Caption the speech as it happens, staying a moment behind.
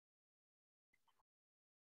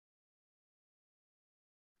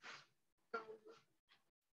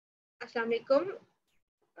Assalamu alaikum.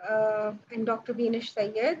 I'm Dr. Beenish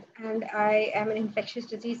Syed, and I am an infectious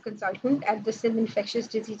disease consultant at the Syed Infectious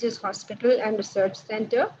Diseases Hospital and Research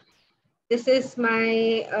Center. This is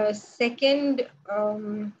my second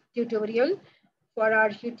tutorial for our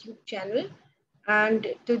YouTube channel.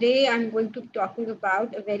 And today I'm going to be talking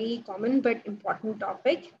about a very common but important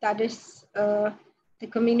topic, that is the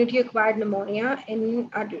community-acquired pneumonia in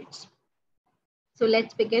adults. So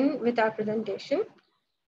let's begin with our presentation.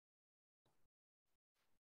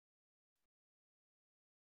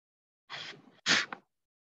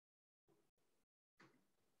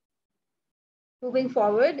 Moving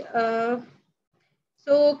forward,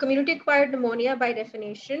 so community-acquired pneumonia by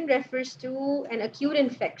definition refers to an acute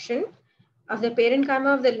infection of the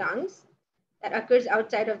parenchyma of the lungs that occurs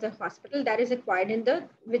outside of the hospital, that is acquired in the,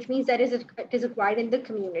 which means that it is acquired in the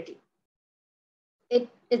community. It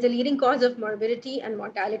is a leading cause of morbidity and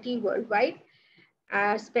mortality worldwide,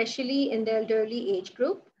 especially in the elderly age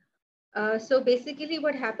group. So basically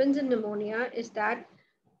what happens in pneumonia is that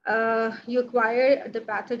you acquire the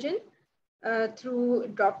pathogen through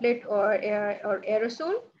droplet or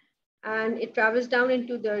aerosol, and it travels down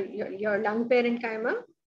into your lung parenchyma,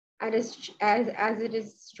 and as it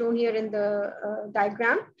is shown here in the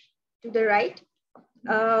diagram to the right,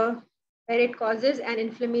 where it causes an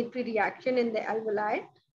inflammatory reaction in the alveoli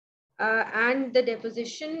and the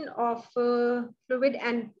deposition of fluid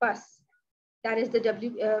and pus, that is the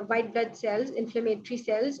white blood cells, inflammatory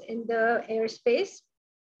cells in the airspace,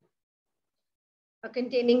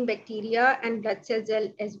 containing bacteria and blood cells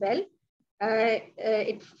as well.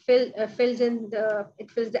 It fills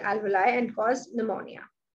the alveoli and cause pneumonia,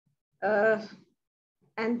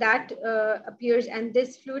 and that appears. And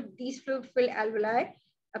these fluid-filled alveoli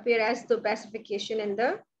appear as the opacification in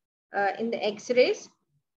the X-rays,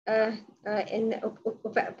 in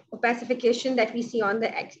opacification that we see on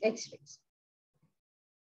the X-rays.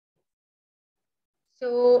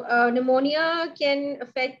 So pneumonia can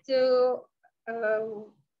affect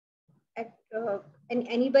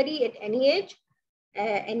anybody at any age,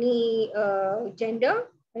 any gender,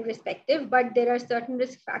 irrespective, but there are certain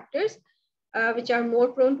risk factors which are more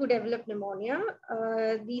prone to develop pneumonia.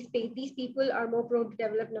 These people are more prone to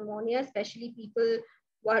develop pneumonia, especially people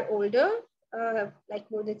who are older, like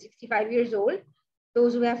more than 65 years old,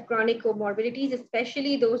 those who have chronic comorbidities,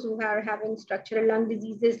 especially those who are having structural lung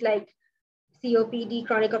diseases like COPD,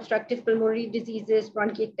 chronic obstructive pulmonary diseases,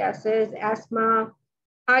 bronchiectasis, asthma,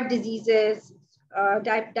 heart diseases,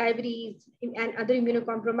 diabetes, and other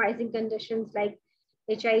immunocompromising conditions like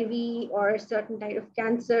HIV or certain type of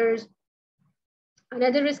cancers.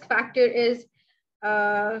 Another risk factor is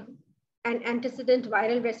an antecedent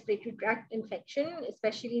viral respiratory tract infection,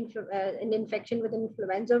 especially an infection with an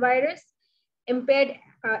influenza virus, impaired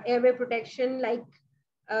airway protection like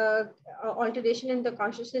alteration in the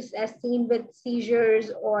consciousness as seen with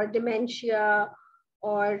seizures or dementia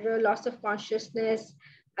or loss of consciousness,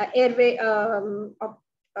 airway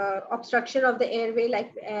obstruction of the airway,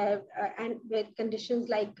 like and with conditions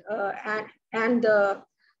like and the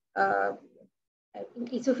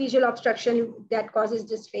esophageal obstruction that causes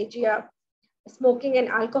dysphagia, smoking and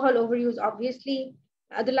alcohol overuse, obviously,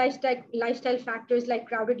 other lifestyle factors like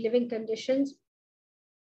crowded living conditions,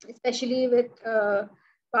 especially with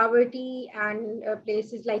poverty and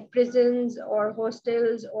places like prisons or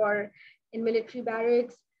hostels or in military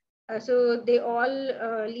barracks. So they all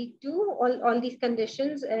lead to all these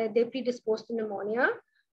conditions. They predispose to pneumonia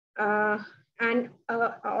and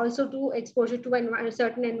also to exposure to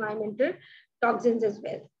certain environmental toxins as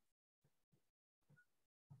well.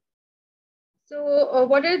 So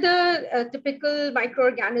what are the typical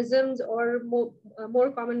microorganisms or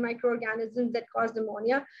more common microorganisms that cause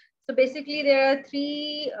pneumonia? So basically, there are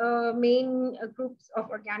three main groups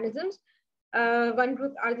of organisms. One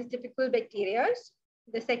group are the typical bacteria.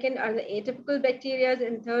 The second are the atypical bacteria,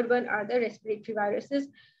 and third one are the respiratory viruses.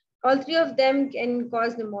 All three of them can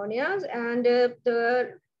cause pneumonias, and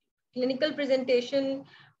the clinical presentation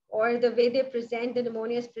or the way they present, the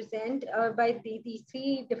pneumonias present by these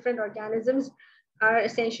three different organisms are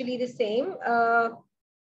essentially the same.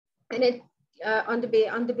 And it on the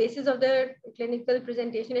basis of the clinical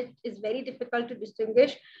presentation, it is very difficult to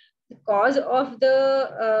distinguish the cause of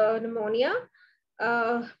the pneumonia.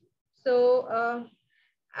 But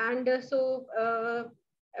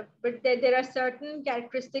there are certain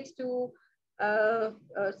characteristics to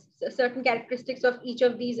certain characteristics of each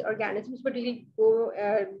of these organisms, but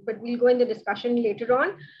we'll go in the discussion later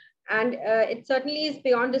on. And it certainly is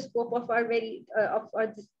beyond the scope of our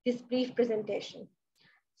this brief presentation.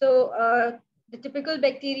 So the typical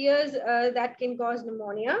bacteria that can cause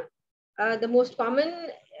pneumonia, the most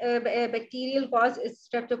common bacterial cause is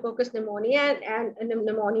Streptococcus pneumonia and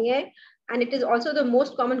pneumoniae, and it is also the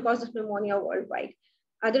most common cause of pneumonia worldwide.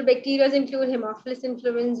 Other bacteria include Haemophilus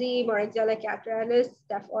influenzae, Moraxella catarrhalis,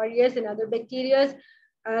 Staph aureus, and other bacteria.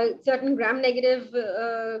 Certain gram-negative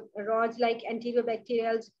rods like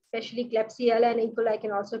Enterobacteriales, especially Klebsiella and E. coli,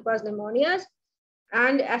 can also cause pneumonias.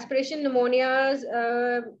 And aspiration pneumonias,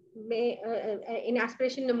 in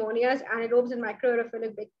aspiration pneumonias, anaerobes and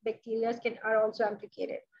microaerophilic bacteria are also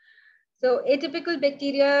implicated. So atypical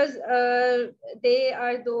bacteria, they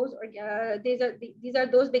are those, these are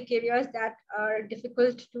those bacteria that are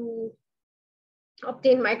difficult to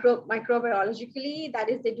obtain microbiologically. That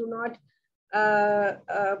is, they do not,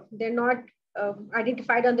 they're not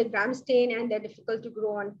identified on the gram stain, and they're difficult to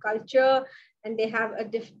grow on culture, and they have a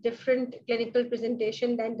different clinical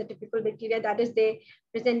presentation than the typical bacteria. That is, they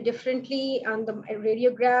present differently on the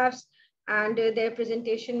radiographs, and their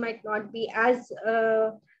presentation might not be as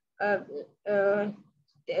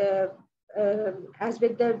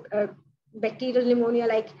with the bacterial pneumonia.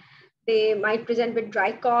 Like, they might present with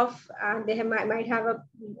dry cough, and they might have a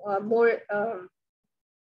more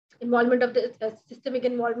involvement of the systemic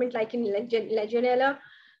involvement, like in Legionella.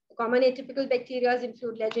 Common atypical bacteria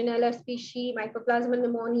include Legionella species, Mycoplasma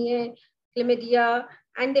pneumoniae, Chlamydia,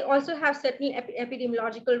 and they also have certain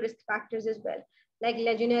epidemiological risk factors as well. Like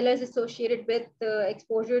Legionella is associated with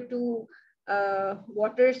exposure to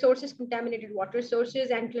water sources, contaminated water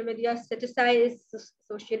sources, and Chlamydia psittaci is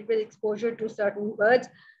associated with exposure to certain birds.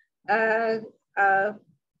 And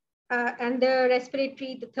the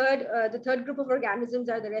respiratory, the third group of organisms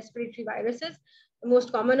are the respiratory viruses. The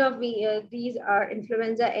most common of these are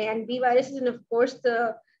influenza A and B viruses, and of course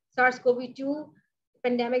the SARS-CoV-2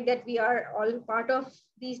 pandemic that we are all part of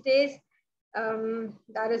these days.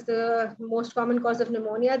 That is the most common cause of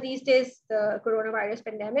pneumonia these days, the coronavirus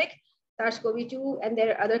pandemic, SARS-CoV-2, and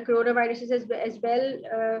there are other coronaviruses as well,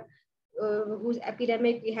 whose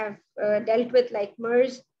epidemic we have dealt with, like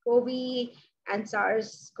MERS-CoV and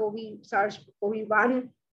SARS-CoV-1.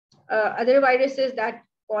 Other viruses that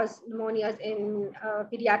cause pneumonias in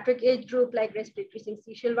pediatric age group, like respiratory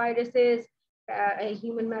syncytial viruses,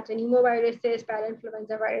 human metapneumoviruses,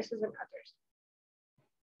 parainfluenza viruses, and others.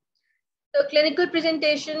 So clinical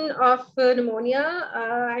presentation of pneumonia,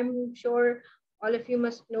 I'm sure all of you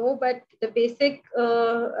must know, but the basic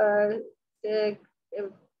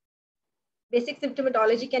basic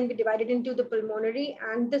symptomatology can be divided into the pulmonary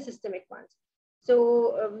and the systemic ones.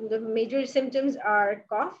 So the major symptoms are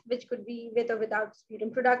cough, which could be with or without sputum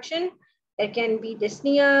production. There can be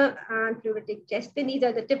dyspnea and pleuritic chest pain. These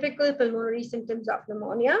are the typical pulmonary symptoms of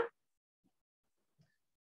pneumonia.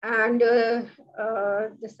 And the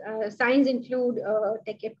signs include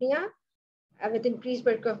tachypnea with increased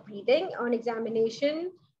work of breathing. On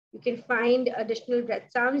examination, you can find additional breath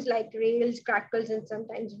sounds like rales, crackles, and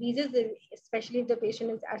sometimes wheezes, especially if the patient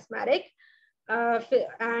is asthmatic.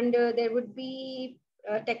 And there would be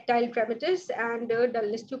tactile tremors and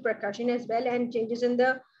dullness to percussion as well, and changes in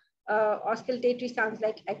the oscillatory sounds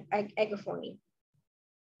like agophony.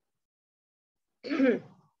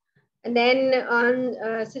 And then on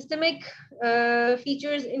systemic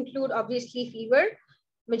features include obviously fever.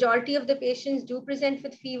 Majority of the patients do present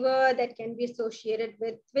with fever that can be associated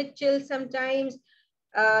with chills sometimes.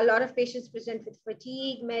 A lot of patients present with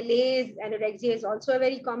fatigue, malaise, anorexia is also a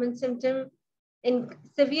very common symptom. In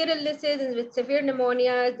severe illnesses and with severe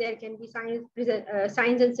pneumonia, there can be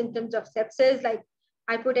signs and symptoms of sepsis like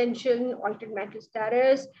hypotension, altered mental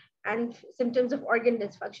status, and symptoms of organ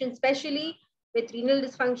dysfunction, especially with renal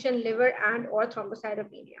dysfunction, liver, and or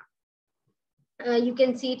thrombocytopenia. You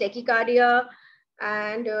can see tachycardia,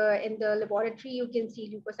 and in the laboratory, you can see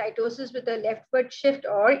leukocytosis with a leftward shift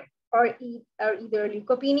or either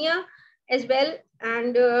leukopenia as well,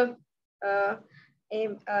 and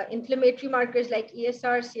inflammatory markers like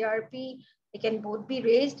ESR, CRP, they can both be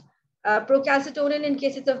raised. Procalcitonin in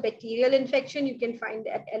cases of bacterial infection, you can find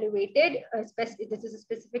that elevated, especially this is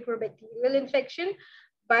specific for bacterial infection,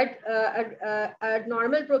 but a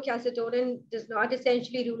normal procalcitonin does not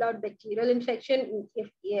essentially rule out bacterial infection,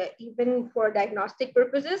 even for diagnostic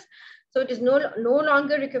purposes. So it is no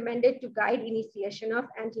longer recommended to guide initiation of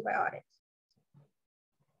antibiotics.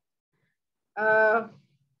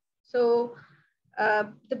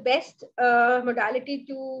 The best modality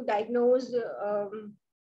to diagnose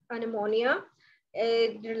a pneumonia,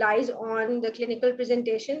 it relies on the clinical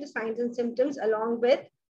presentation, the signs and symptoms, along with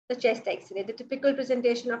the chest X-ray. The typical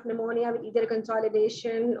presentation of pneumonia with either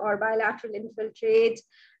consolidation or bilateral infiltrates,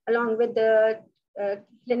 along with the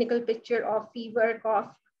clinical picture of fever,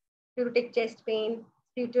 cough, pleuritic chest pain,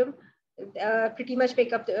 sputum. pretty much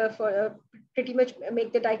pretty much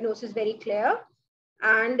make the diagnosis very clear.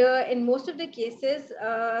 And in most of the cases,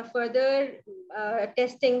 further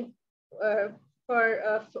testing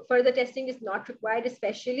further testing is not required,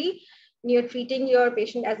 especially when you're treating your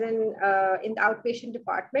patient as in the outpatient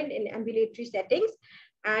department in ambulatory settings,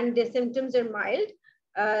 and the symptoms are mild.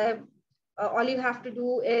 All you have to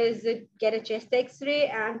do is get a chest X-ray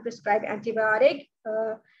and prescribe antibiotic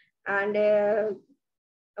and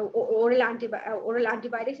oral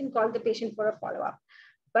antibiotics, and call the patient for a follow-up.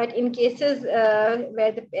 But in cases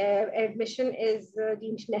where the admission is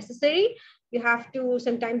deemed necessary, you have to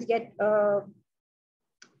sometimes get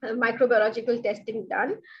microbiological testing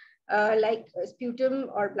done, like sputum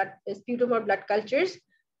or blood cultures,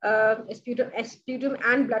 sputum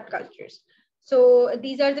and blood cultures. So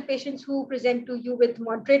these are the patients who present to you with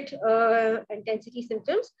moderate intensity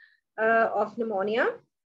symptoms of pneumonia,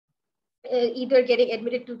 either getting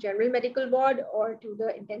admitted to general medical ward or to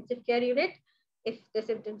the intensive care unit. If the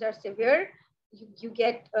symptoms are severe, you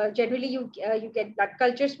get generally you get blood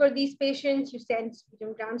cultures for these patients. You send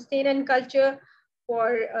sputum gram stain and culture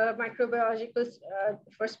for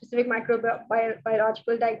for specific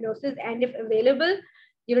microbiological diagnosis, and if available,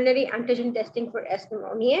 urinary antigen testing for S.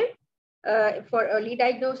 pneumoniae for early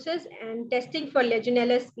diagnosis, and testing for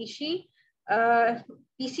Legionella species,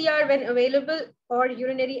 PCR when available, or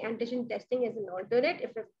urinary antigen testing as an alternate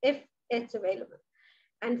if it's available.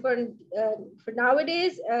 And for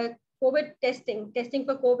nowadays, COVID testing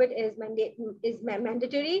for COVID is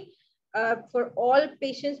mandatory for all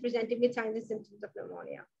patients presenting with signs and symptoms of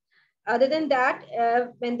pneumonia. Other than that,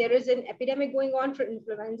 when there is an epidemic going on for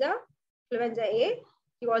influenza A,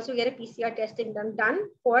 you also get a PCR testing done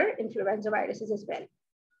for influenza viruses as well.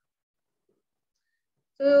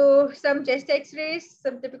 So some chest X-rays,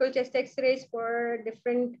 some typical chest X-rays for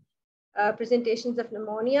different presentations of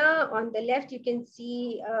pneumonia. On the left, you can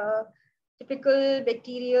see typical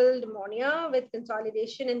bacterial pneumonia with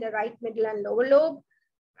consolidation in the right, middle, and lower lobe.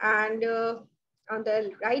 And on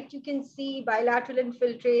the right, you can see bilateral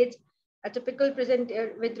infiltrates, a typical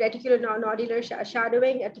with reticulonodular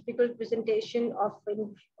shadowing, a typical presentation of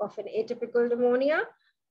an atypical pneumonia.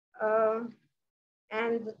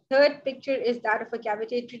 And the third picture is that of a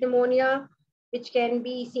cavitatory pneumonia, which can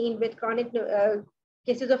be seen with chronic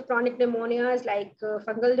cases of chronic pneumonias like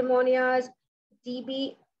fungal pneumonias,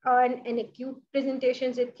 TB, and in acute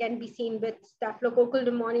presentations, it can be seen with staphylococcal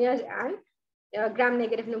pneumonias and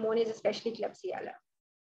gram-negative pneumonias, especially Klebsiella.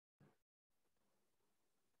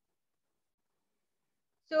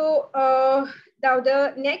 So now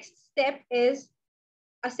the next step is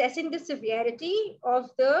assessing the severity of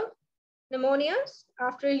the pneumonias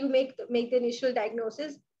after you make the initial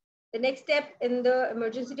diagnosis. The next step in the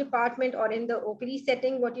emergency department or in the OPD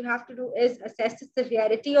setting, what you have to do is assess the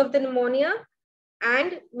severity of the pneumonia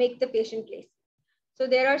and make the patient place. So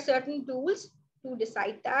there are certain tools to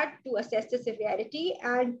decide that, to assess the severity,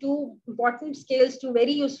 and two important scales, two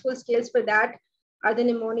very useful scales for that are the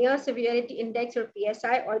Pneumonia Severity Index, or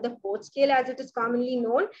PSI, or the POTS scale as it is commonly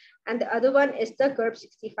known, and the other one is the Curve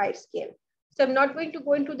 65 scale. So I'm not going to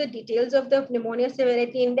go into the details of the Pneumonia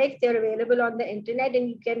Severity Index. They're available on the internet, and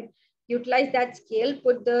you can utilize that scale,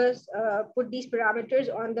 put these parameters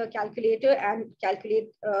on the calculator and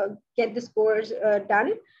get the scores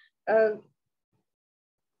done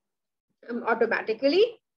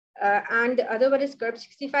automatically. And the other one is Curve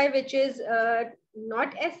 65, which is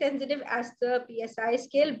not as sensitive as the PSI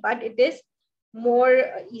scale, but it is more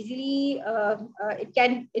easily,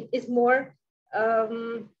 it is more,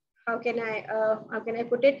 how can I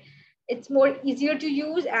put it? It's more easier to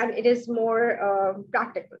use, and it is more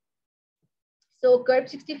practical. So Curve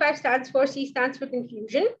 65 stands for, C stands for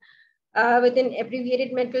confusion, with an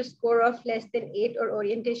abbreviated mental score of less than 8 or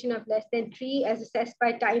orientation of less than 3 as assessed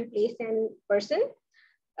by time, place, and person.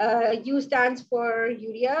 U stands for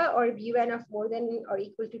urea or BUN of more than or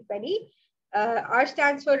equal to 20. R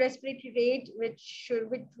stands for respiratory rate, which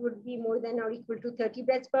would be more than or equal to 30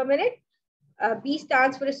 breaths per minute. B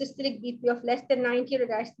stands for a systolic BP of less than 90 or a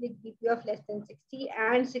diastolic BP of less than 60,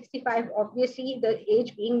 and 65, obviously the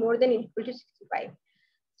age being more than or equal to 65.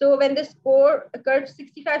 So when the Curve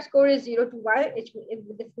 65 score is 0 to 1, this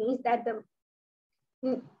means that the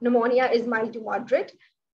pneumonia is mild to moderate.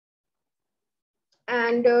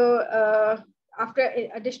 And after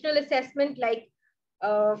additional assessment, like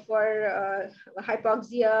for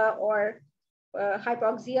hypoxia or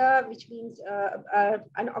hypoxia, which means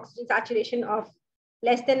an oxygen saturation of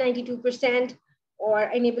less than 92%, or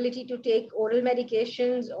inability to take oral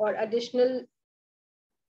medications, or additional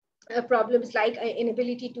problems like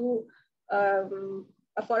inability to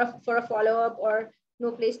for a follow-up, or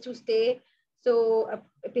no place to stay. So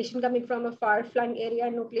a patient coming from a far-flung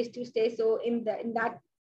area, no place to stay. So in that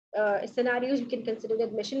scenarios, you can consider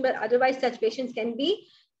admission, but otherwise such patients can be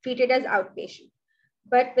treated as outpatient.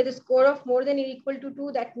 But with a score of more than or equal to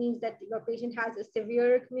 2, that means that your patient has a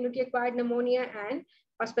severe community-acquired pneumonia and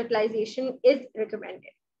hospitalization is recommended.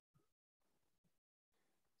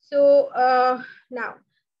 So now,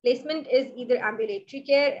 placement is either ambulatory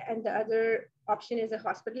care and the other option is a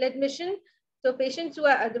hospital admission. So patients who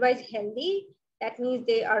are otherwise healthy, that means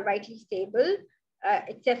they are vitally stable,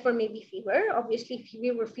 except for maybe fever. Obviously,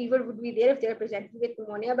 fever would be there if they're presenting with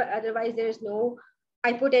pneumonia, but otherwise there's no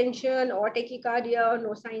hypotension or tachycardia or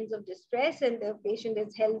no signs of distress, and the patient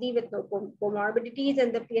is healthy with no comorbidities,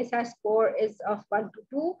 and the PSR score is of 1 to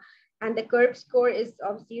 2, and the curve score is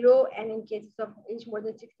of 0, and in cases of age more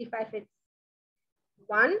than 65, it's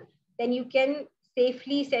 1, then you can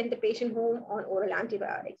safely send the patient home on oral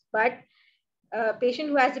antibiotics. But a patient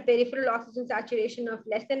who has a peripheral oxygen saturation of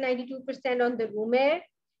less than 92% on the room air,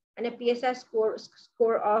 and a PSR score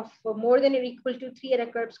of more than or equal to 3, and a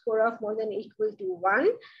curve score of more than or equal to 1,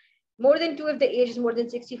 more than 2 if the age is more than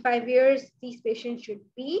 65 years, these patients should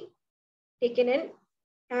be taken in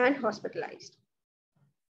and hospitalized.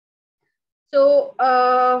 So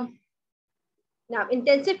now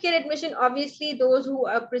intensive care admission, obviously those who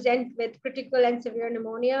present with critical and severe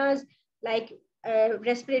pneumonias, like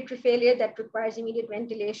respiratory failure that requires immediate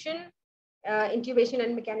ventilation, intubation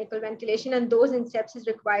and mechanical ventilation, and those in sepsis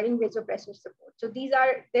requiring vasopressor support. So these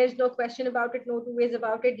are, there's no question about it, no two ways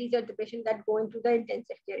about it. These are the patients that go into the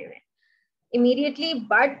intensive care unit immediately.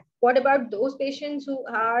 But what about those patients who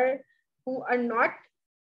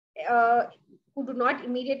do not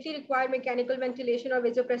immediately require mechanical ventilation or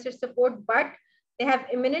vasopressor support, but they have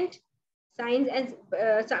imminent signs and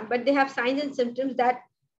but they have signs and symptoms that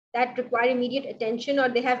require immediate attention, or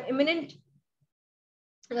they have imminent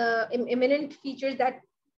features that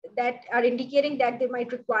are indicating that they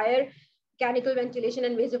might require mechanical ventilation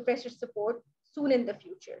and vasopressor support soon in the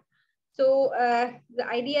future. So the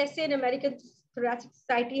IDSA and American Thoracic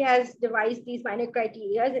Society has devised these minor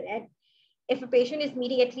criteria, and if a patient is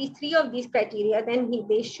meeting at least 3 of these criteria, then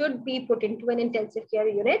they should be put into an intensive care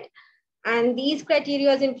unit. And these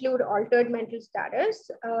criteria include altered mental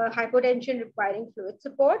status, hypotension requiring fluid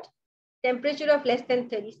support, temperature of less than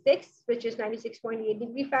 36, which is 96.8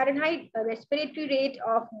 degrees Fahrenheit, a respiratory rate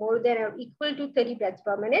of more than or equal to 30 breaths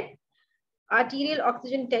per minute, arterial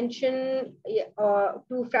oxygen tension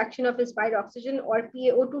to fraction of inspired oxygen, or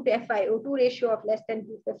PaO2 to FiO2 ratio of less than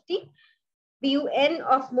 250, BUN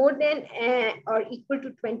of more than or equal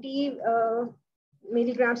to 20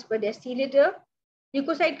 milligrams per deciliter,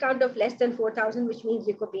 leukocyte count of less than 4,000, which means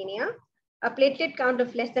leukopenia, a platelet count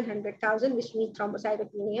of less than 100,000, which means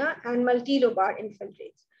thrombocytopenia, and multilobar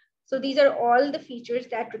infiltrates. So these are all the features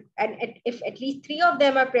that, and if at least 3 of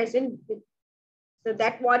them are present, so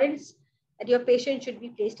that warrants that your patient should be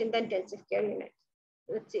placed in the intensive care unit.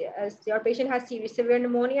 Let's say as your patient has severe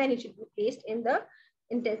pneumonia, and it should be placed in the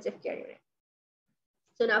intensive care unit.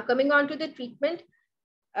 So now coming on to the treatment,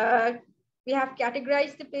 we have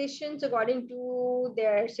categorized the patients according to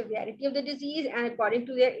their severity of the disease and according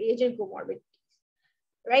to their age and comorbidities,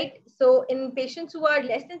 right? So in patients who are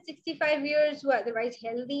less than 65 years, who are otherwise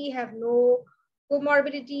healthy, have no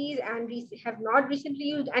comorbidities, and have not recently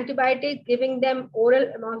used antibiotics, giving them oral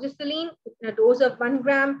amoxicillin in a dose of 1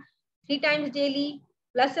 gram 3 times daily,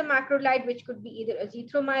 plus a macrolide, which could be either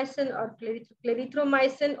azithromycin or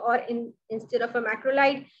clarithromycin, or instead of a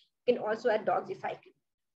macrolide, you can also add doxycycline,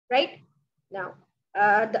 right? Now,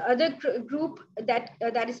 the other group that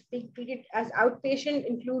is being treated as outpatient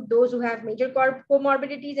include those who have major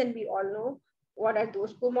comorbidities, and we all know what are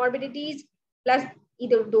those comorbidities, plus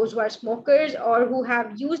either those who are smokers or who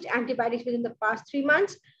have used antibiotics within the past 3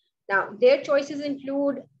 months. Now, their choices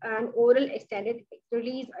include an oral extended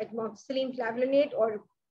release amoxicillin flavulinate, or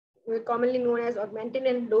commonly known as augmentin,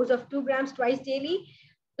 in dose of 2 grams twice daily,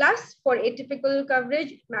 plus for atypical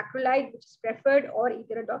coverage, macrolide, which is preferred, or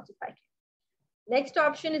either a doxycycline. Next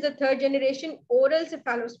option is a 3rd generation oral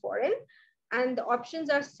cephalosporin, and the options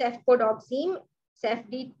are cefpodoxime,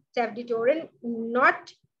 cefditorin,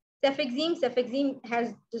 not cefixime. Cefixime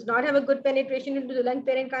does not have a good penetration into the lung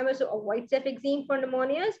parenchyma, so avoid cefixime for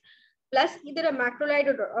pneumonias, plus either a macrolide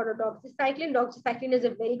or a doxycycline. Doxycycline is a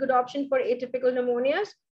very good option for atypical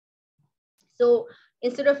pneumonias. So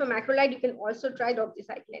instead of a macrolide, you can also try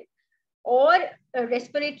doxycycline. Or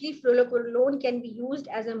respiratory fluoroquinolone can be used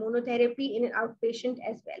as a monotherapy in an outpatient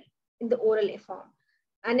as well in the oral form.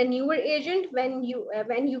 And a newer agent, when you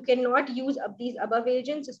cannot use these above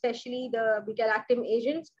agents, especially the beta-lactam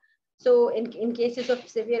agents, So in cases of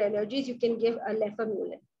severe allergies, you can give a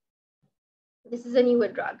lefamulin. This is a newer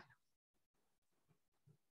drug.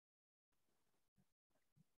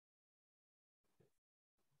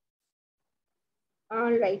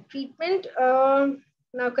 All right, treatment.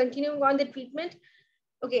 Now continuing on the treatment.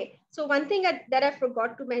 Okay, so one thing that I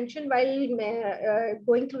forgot to mention while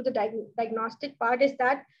going through the diagnostic part is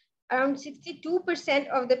that around 62%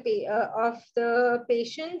 of the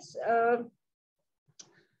patients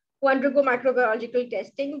who undergo microbiological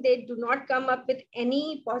testing, they do not come up with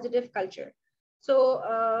any positive culture. So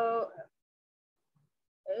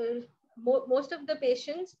most of the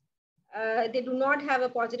patients, they do not have a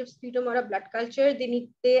positive sputum or a blood culture.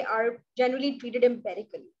 They are generally treated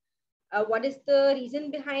empirically. What is the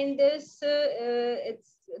reason behind this?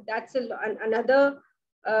 That's another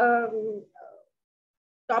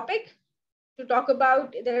topic to talk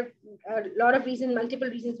about. There are a lot of reasons, multiple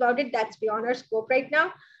reasons about it. That's beyond our scope right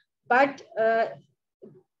now. But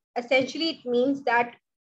essentially, it means that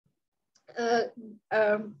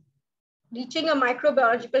reaching a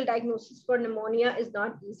microbiological diagnosis for pneumonia is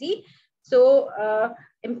not easy. So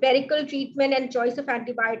empirical treatment and choice of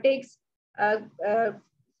antibiotics,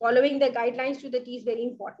 following the guidelines to the T is very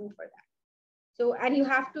important for that. So, and you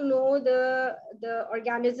have to know the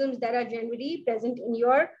organisms that are generally present in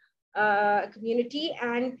your community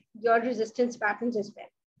and your resistance patterns as well.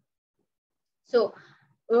 So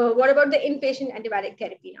what about the inpatient antibiotic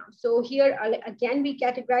therapy now? So here, again, we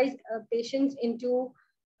categorize patients into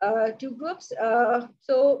two groups.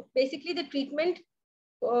 So basically the treatment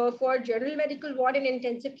for general medical ward and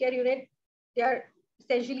intensive care unit, they are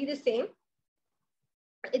essentially the same.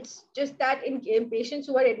 It's just that in patients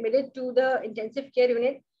who are admitted to the intensive care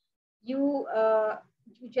unit, you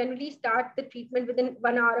generally start the treatment within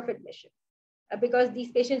 1 hour of admission. Because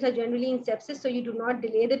these patients are generally in sepsis, so you do not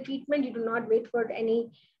delay the treatment. You do not wait for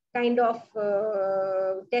any kind of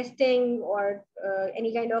testing or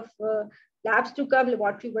any kind of labs to come,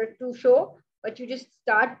 laboratory work to show, but you just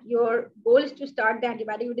start. Your goal is to start the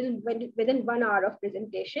antibiotic within 1 hour of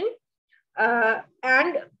presentation,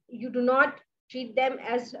 and you do not treat them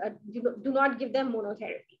as you do not give them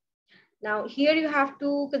monotherapy. Now here you have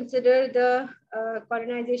to consider the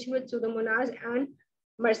colonization with Pseudomonas and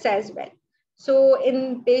MRSA as well. So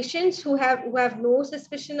in patients who have no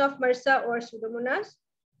suspicion of MRSA or Pseudomonas,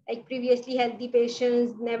 like previously healthy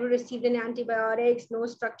patients, never received an antibiotics, no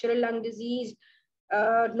structural lung disease,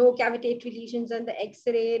 no cavitatory lesions on the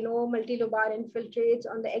X-ray, no multilobar infiltrates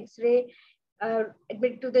on the X-ray,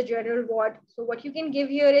 admitted to the general ward. So what you can give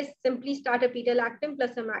here is simply start a beta-lactam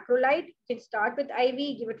plus a macrolide. You can start with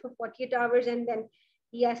IV, give it for 48 hours, and then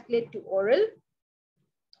de-escalate to oral.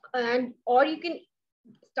 Or you can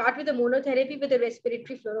start with a monotherapy with a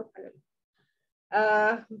respiratory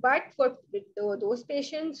fluoroquinolone. But for those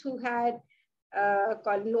patients who had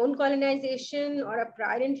known colonization or a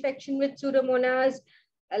prior infection with Pseudomonas,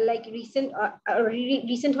 like recent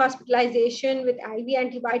hospitalization with IV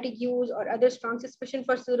antibiotic use or other strong suspicion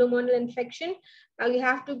for pseudomonal infection, now you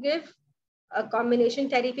have to give a combination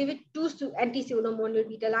therapy with two anti-pseudomonal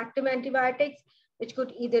beta-lactam antibiotics, which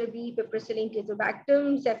could either be piperacillin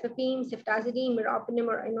tazobactam, cefepime, ceftazidime, meropenem,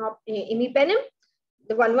 or imipenem.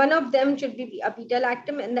 One of them should be a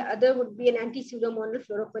beta-lactam, and the other would be an anti-pseudomonal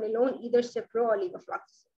fluoroquinolone, either Cipro or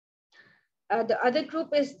levofloxacin. The other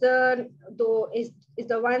group is the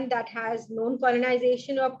one that has known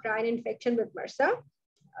colonization or prior infection with MRSA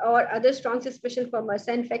or other strong suspicion for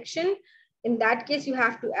MRSA infection. In that case, you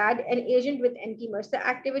have to add an agent with anti-MRSA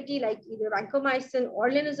activity like either vancomycin or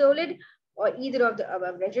linezolid or either of the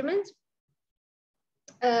above regimens.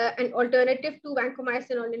 An alternative to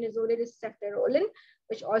vancomycin or linezolid is ceftaroline,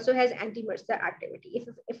 which also has anti-MRSA activity.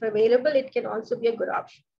 If available, it can also be a good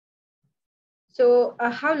option. So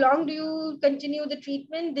how long do you continue the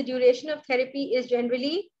treatment? The duration of therapy is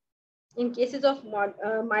generally, in cases of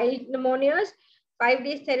mild pneumonias, 5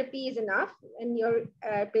 days therapy is enough, and your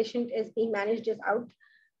patient is being managed as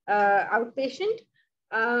outpatient.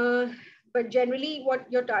 But generally, what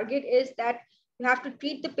your target is that you have to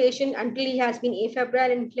treat the patient until he has been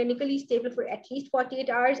afebrile and clinically stable for at least 48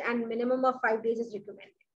 hours, and minimum of 5 days is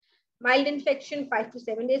recommended. Mild infection, 5 to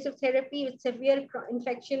 7 days of therapy. With severe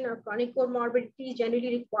infection or chronic comorbidities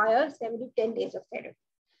generally require 7 to 10 days of therapy.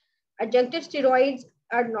 Adjunctive steroids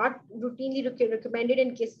are not routinely recommended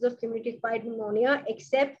in cases of community-acquired pneumonia,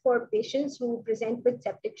 except for patients who present with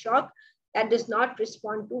septic shock that does not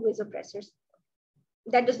respond to vasopressors,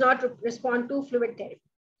 that does not respond to fluid therapy.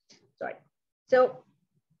 Sorry. So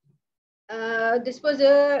this was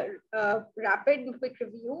a rapid and quick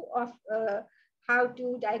review of how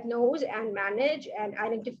to diagnose and manage and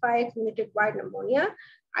identify community-acquired pneumonia.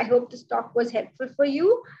 I hope this talk was helpful for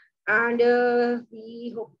you, and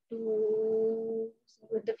we hope to see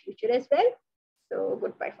you in the future as well. So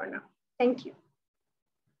goodbye for now. Thank you.